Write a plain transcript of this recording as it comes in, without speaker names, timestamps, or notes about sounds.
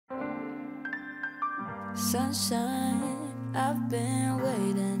Sunshine, I've been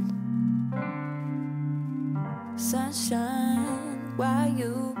waiting. Sunshine, why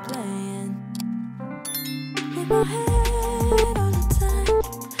you playing with my head all the time?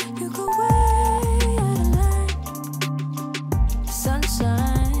 You go way out of line.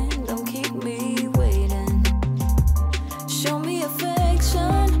 Sunshine, don't keep me waiting. Show me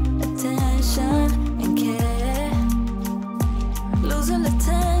affection, attention, and care. Losing the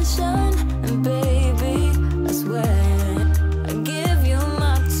tension, and baby, I swear I give you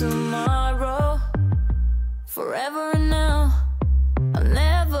my tomorrow, forever and now. I'll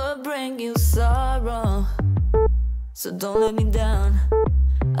never bring you sorrow, so don't let me down.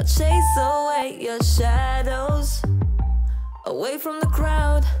 I'll chase away your shadows, away from the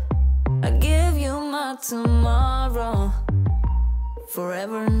crowd. I give you my tomorrow,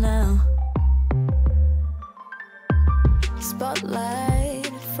 forever and now. Spotlight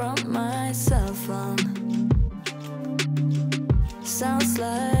from my cell phone, sounds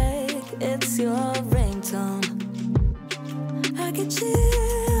like it's your ringtone. I get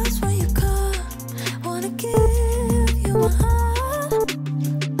chills when you call, wanna give you my heart,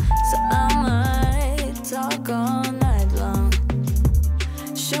 so I might talk all night long.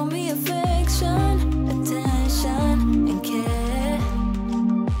 Show me affection, attention, and care.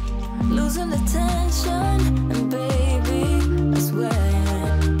 Losing the tension, and baby, I swear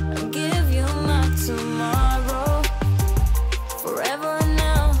I'll give you my tomorrow, forever and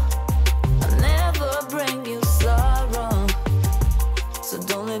now. I'll never bring you sorrow, so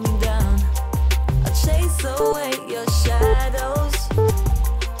don't let me down. I'll chase away your shadows,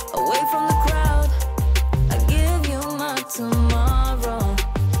 away from the crowd. I give you my tomorrow,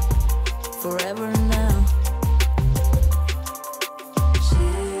 forever and now.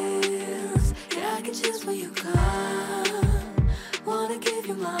 Chills, yeah, I get chills when you come. Wanna give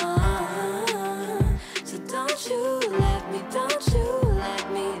you my heart, so don't you let me down.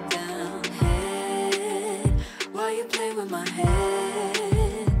 Hey, why you play with my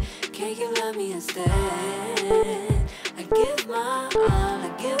head? Can't you love me instead? I give my all, I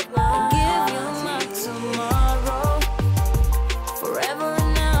give you my tomorrow, forever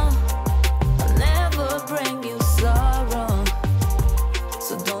and now. I'll never bring you sorrow,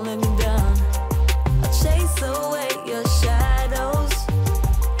 so don't let me down. I'll chase away your shadows,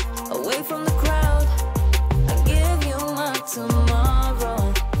 away from the crowd. I give you my tomorrow,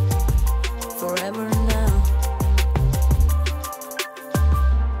 forever and now.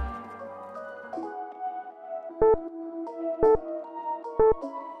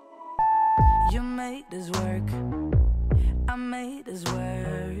 You made this work, I made this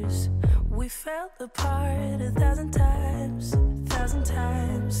worse. We fell apart 1,000 times, 1,000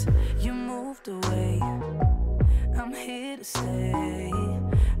 times. You moved away, I'm here to stay.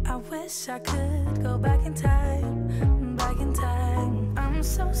 I wish I could go back in time, back in time. I'm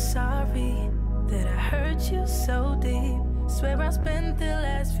so sorry that I hurt you so deep. Swear I spent the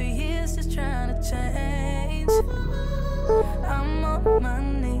last few years just trying to change. I'm on my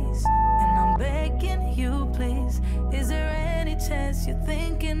knees and I'm begging you, please. Is there any chance you're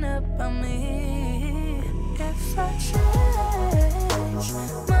thinking about me? If I change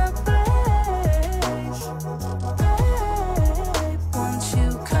my ways, babe, won't you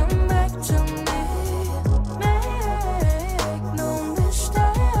come back to me? Make no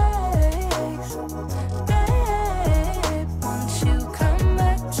mistakes, babe, won't you come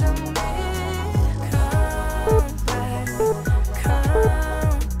back to me? Come back,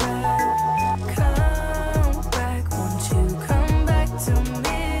 come back, come back, won't you come back to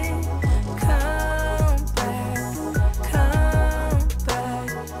me? Come back, come back,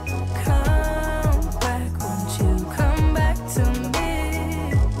 come back, won't you come back to me?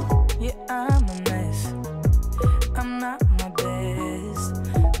 Yeah, I'm a mess, I'm not my best,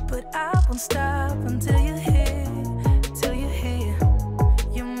 but I won't stop until you're here, till you're here.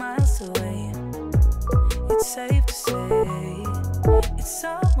 You're miles away, it's safe to say. It's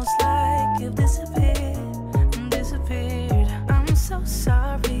almost like you've disappeared, disappeared. I'm so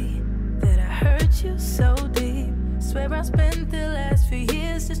sorry that I hurt you so deep. Swear I spent the last few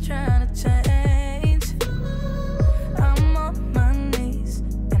years just trying to change. I'm on my knees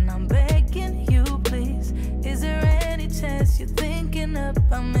and I'm begging you, please. Is there any chance you're thinking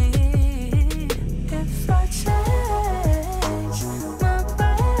about me? If I change my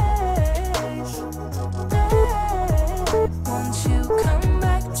ways, babe, won't you come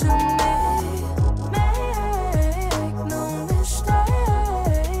back to me? Make no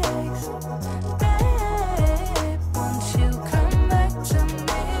mistakes, babe, won't you come back to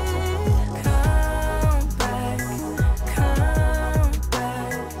me?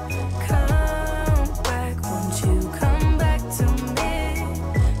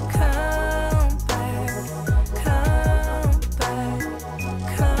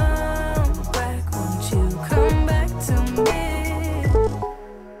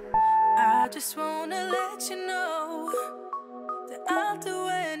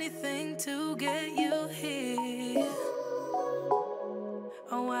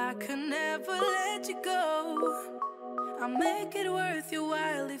 I'll make it worth your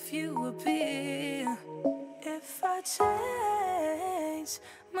while if you appear. If I change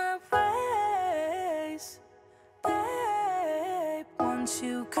my ways, babe, won't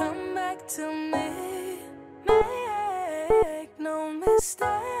you come back to me? Make no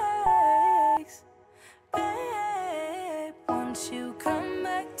mistakes, babe, won't you come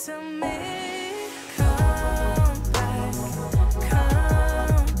back to me? Come back,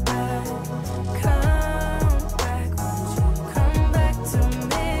 come back, come back, won't you come back to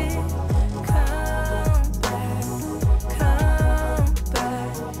me? Come back, come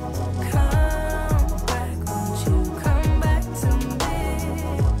back, come back, won't you come back to me?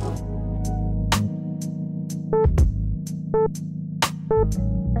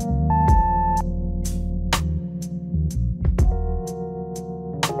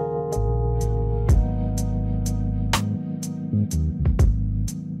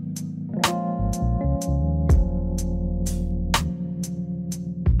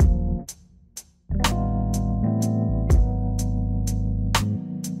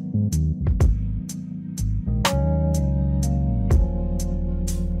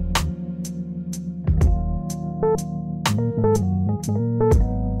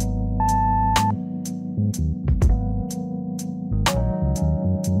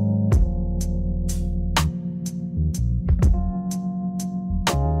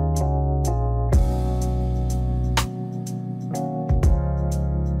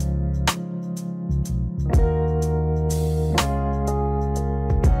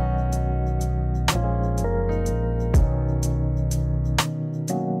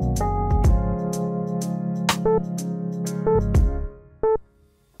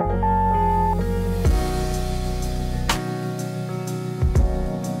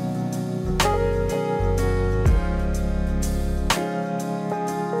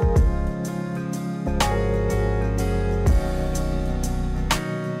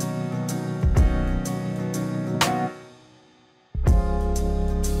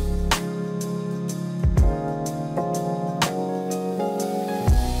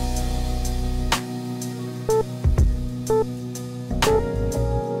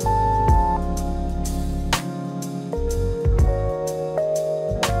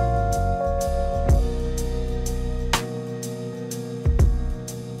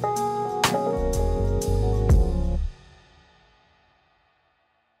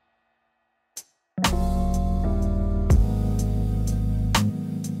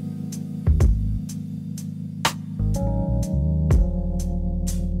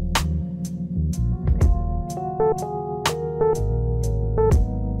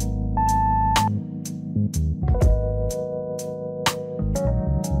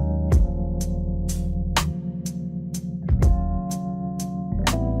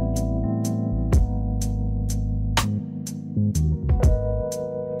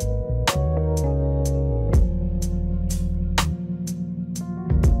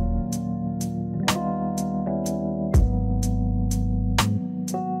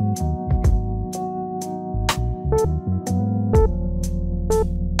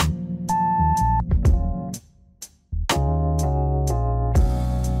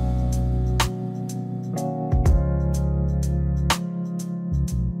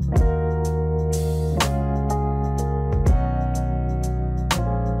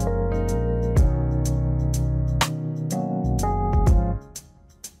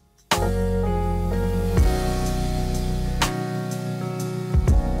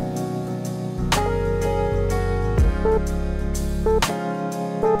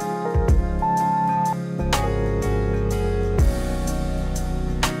 Thank you.